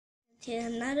to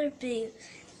another video.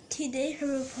 Today we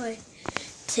will play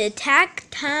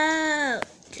tic-tac-toe.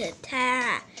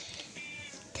 Tic-tac.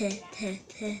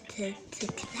 Tic-tac.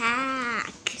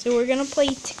 So we're gonna play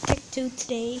tic-tac-toe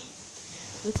today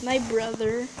with my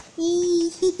brother.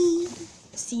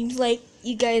 Seems like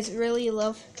you guys really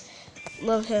love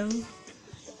him.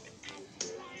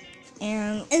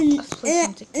 And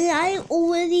I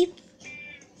already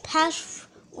passed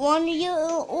 1 year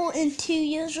old and 2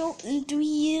 years old and 3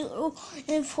 years old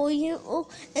and 4 years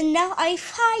old, and now I'm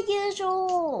 5 years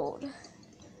old.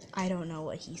 I don't know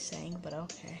what he's saying, but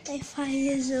okay. I'm 5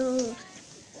 years old.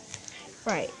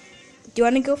 Right. Do you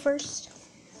want to go first?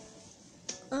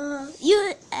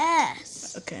 You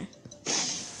ask. Okay.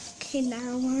 Okay,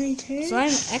 now my turn. So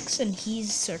I'm X and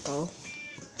he's circle.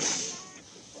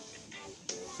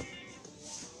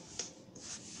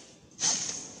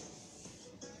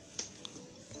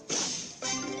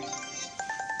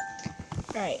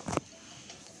 Right.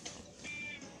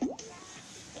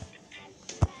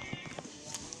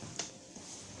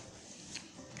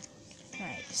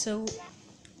 Alright, so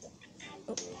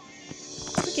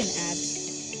freaking ads.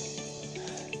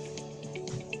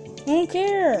 I don't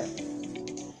care.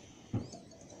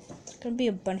 There's gonna be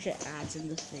a bunch of ads in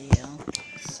this video.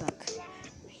 They suck. I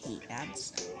hate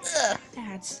ads. Ugh,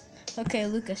 ads. Okay,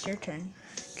 Lucas, your turn.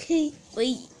 Okay,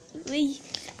 wait. You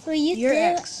You're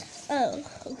there? X. Oh,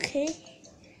 okay.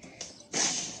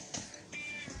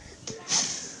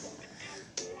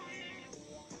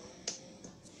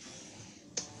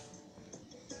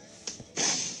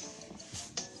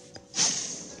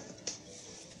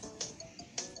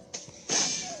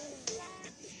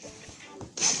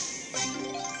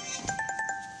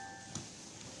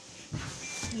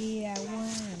 Yeah,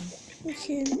 one.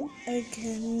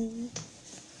 Again.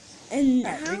 And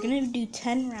now We're gonna do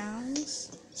 10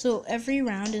 rounds. So every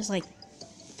round is like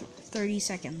 30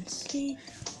 seconds. Okay.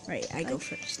 Right, I go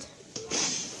first.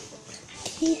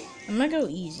 Okay. I'm gonna go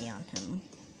easy on him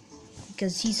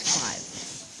because he's 5.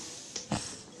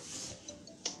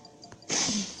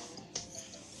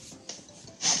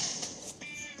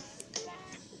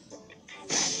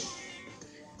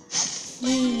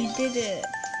 Yay, you did it.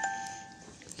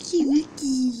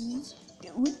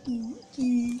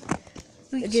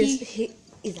 Wiki.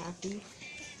 Is happy.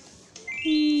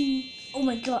 Oh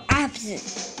my god,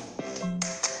 absent.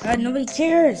 Nobody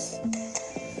cares.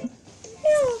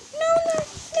 No.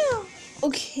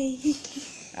 Okay.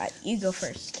 Alright, you go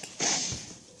first.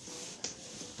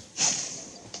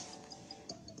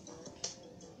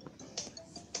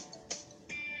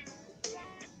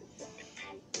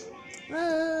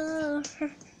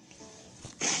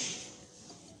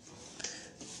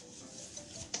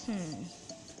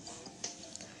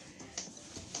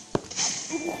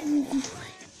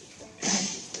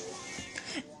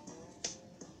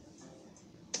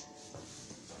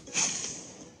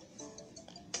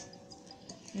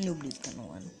 Nobody's gonna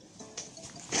win.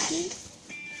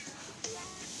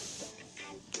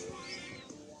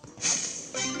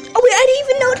 Oh wait, I didn't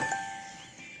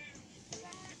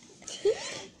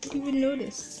even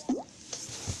notice.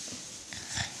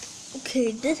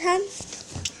 Okay, this time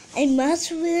I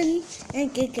must win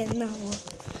and get another one.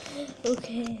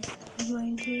 Okay, I'm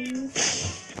going to.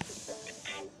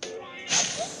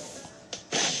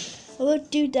 I will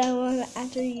do that one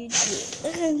after you do it.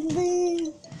 And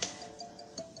then.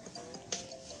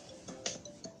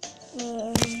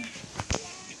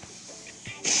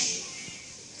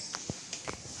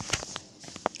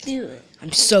 Do it.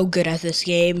 I'm so good at this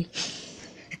game.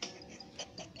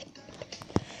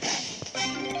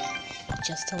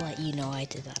 Just to let you know, I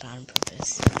did that on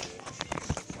purpose.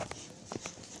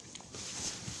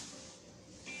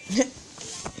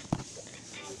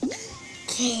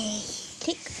 Okay.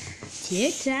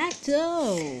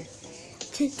 Tic-tac-toe.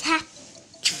 Tic-tac-toe.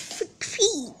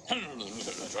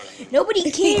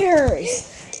 Nobody cares.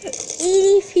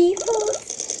 80 people.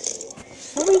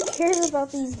 Nobody cares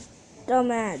about these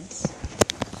dumb ads.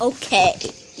 Okay,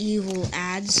 evil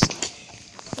ads.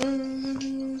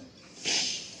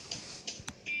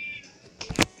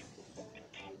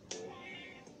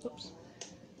 Oops.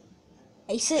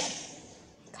 Ace it.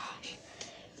 Gosh.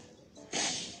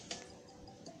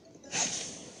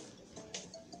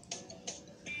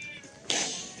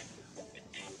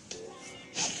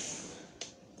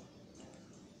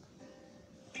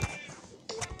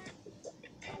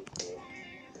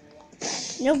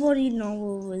 Nobody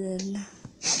knows within.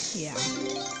 Yeah.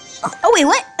 Oh wait,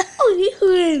 what? Oh, you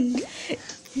win.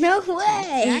 No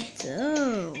way.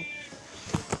 Oh.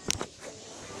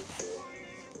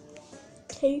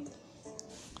 Okay.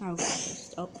 I'll go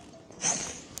first. Oh.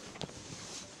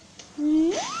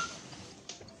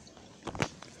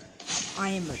 I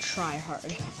am a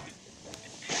tryhard.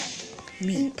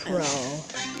 Meat pro.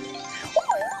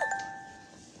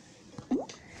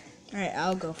 Alright,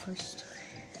 I'll go first.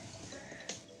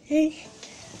 Exacto.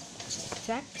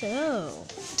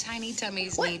 Tiny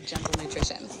tummies need gentle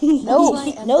nutrition. No,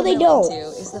 That's why no, they don't.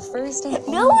 F2 is the first and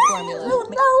only No, formula.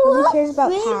 Nobody cares about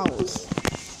Wait. cows.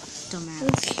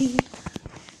 Dumbass.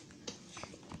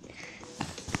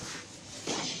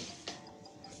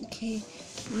 Okay,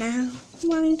 now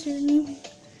my turn.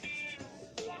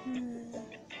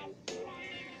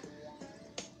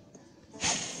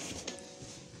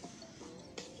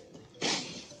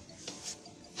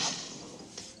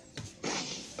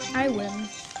 I win.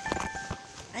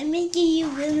 I'm making you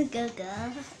win,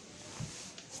 Gaga.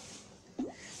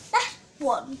 That's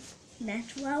one.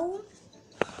 Next round.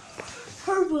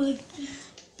 Her win.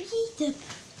 Beat the.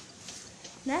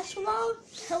 Next round,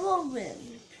 her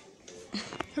win.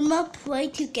 Her mom play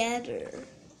together.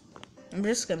 I'm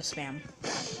just gonna spam.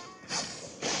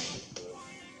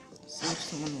 See if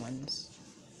someone wins.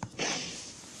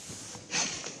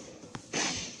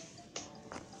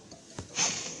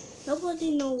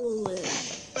 Nobody know will win.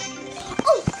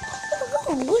 Oh,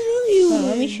 what are you? Oh,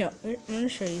 let me show. I'm gonna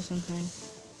show you something.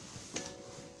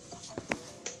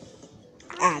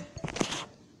 Ad.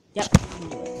 Yep.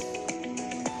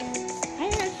 I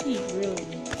actually really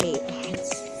hate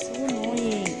ads. It's so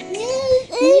annoying.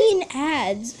 Mean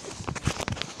ads.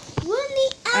 Really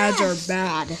Ads are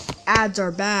bad. Ads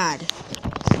are bad.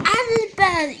 Ads is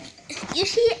bad. You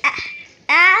see,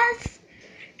 ads,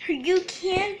 you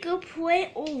can't go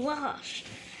play or wash.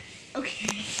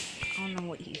 Okay. I don't know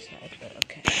what he said, but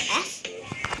okay. S.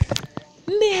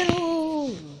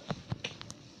 Middle.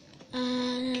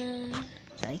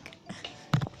 Psych.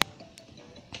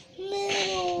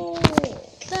 Middle.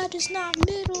 That is not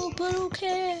middle, but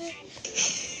okay.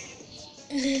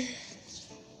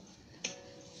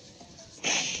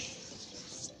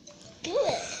 Do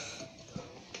it.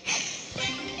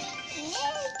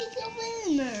 Yeah, pick a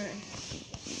winner.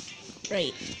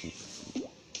 Right.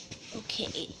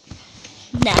 Okay.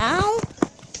 Now,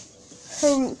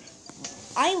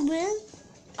 I win.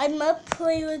 I'm up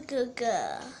play with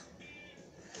Gaga.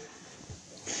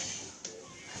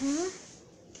 Huh?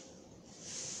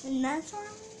 And that's all?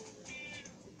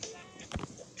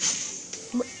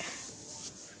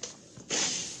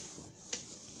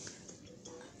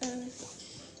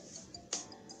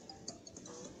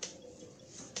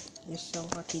 You're so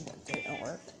lucky that didn't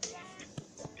work.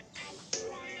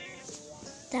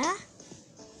 That?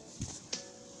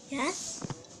 Yes?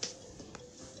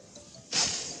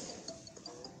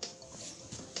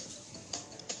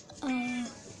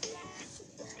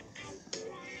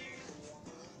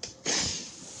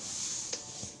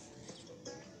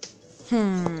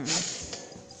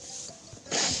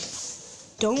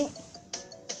 Don't.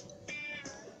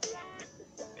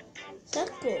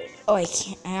 Circle. Oh, I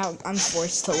can't. I'm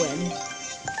forced to win.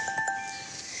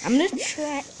 I'm gonna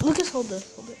try. Lucas, hold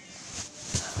this. Hold it.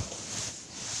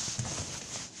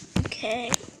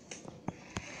 Okay.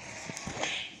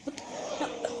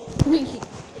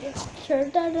 Turn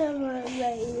that on my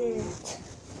right.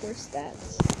 For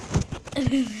stats.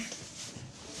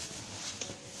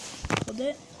 Hold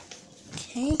it.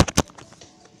 Okay.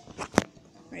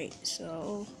 Right.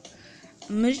 So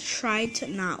I'm gonna try to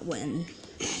not win.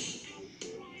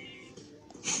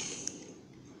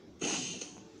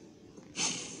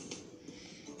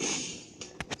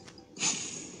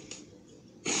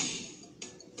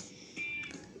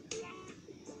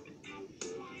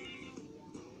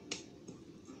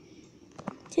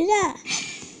 Do that.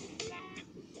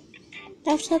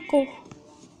 That's circle.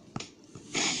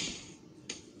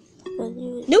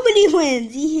 Nobody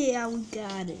wins. Yeah, we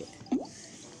got it.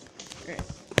 Right.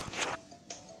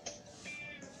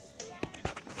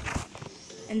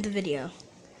 End the video.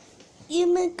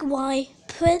 You make Y,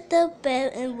 press the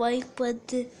bell and wait for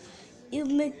the you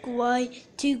make Y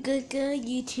to Gaga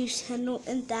YouTube channel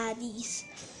and Daddy's.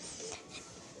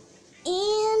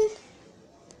 And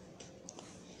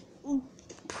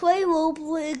play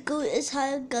Roblox and go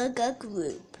inside Gaga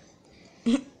group.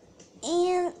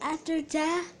 And after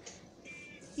that,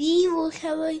 we will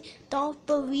have a dog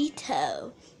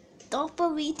burrito. Dog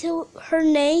burrito, her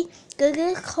name,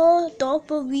 Gaga called dog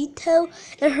burrito,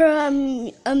 and her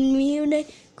immune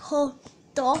called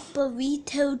dog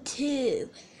burrito too.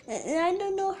 And I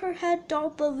don't know her had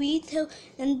dog burrito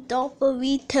and dog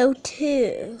burrito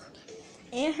too.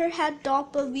 And her had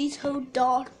dog burrito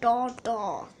dot.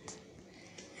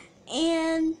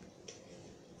 And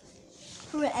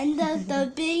for the end of the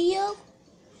video,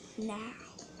 now.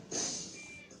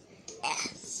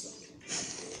 Yes.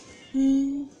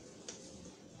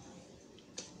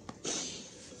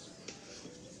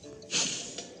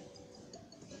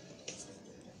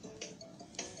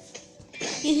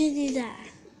 You can do that.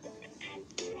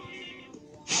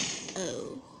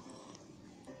 Oh.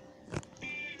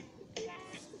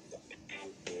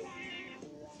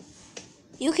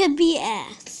 You can be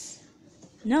ass.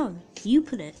 No, you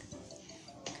put it.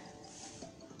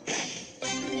 Yeah,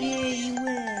 you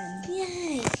win.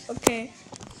 Yay. Okay.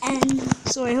 And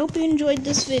So I hope you enjoyed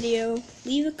this video.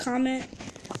 Leave a comment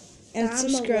and down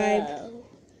subscribe. below.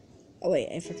 Oh wait,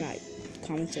 I forgot.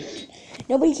 Comments are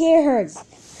nobody cares.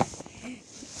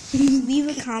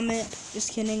 Leave a comment.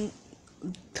 Just kidding.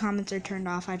 Comments are turned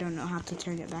off. I don't know how to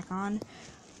turn it back on.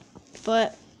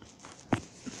 But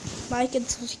like and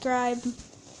subscribe.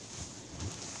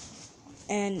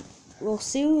 And we'll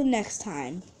see you next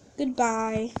time.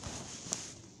 Goodbye.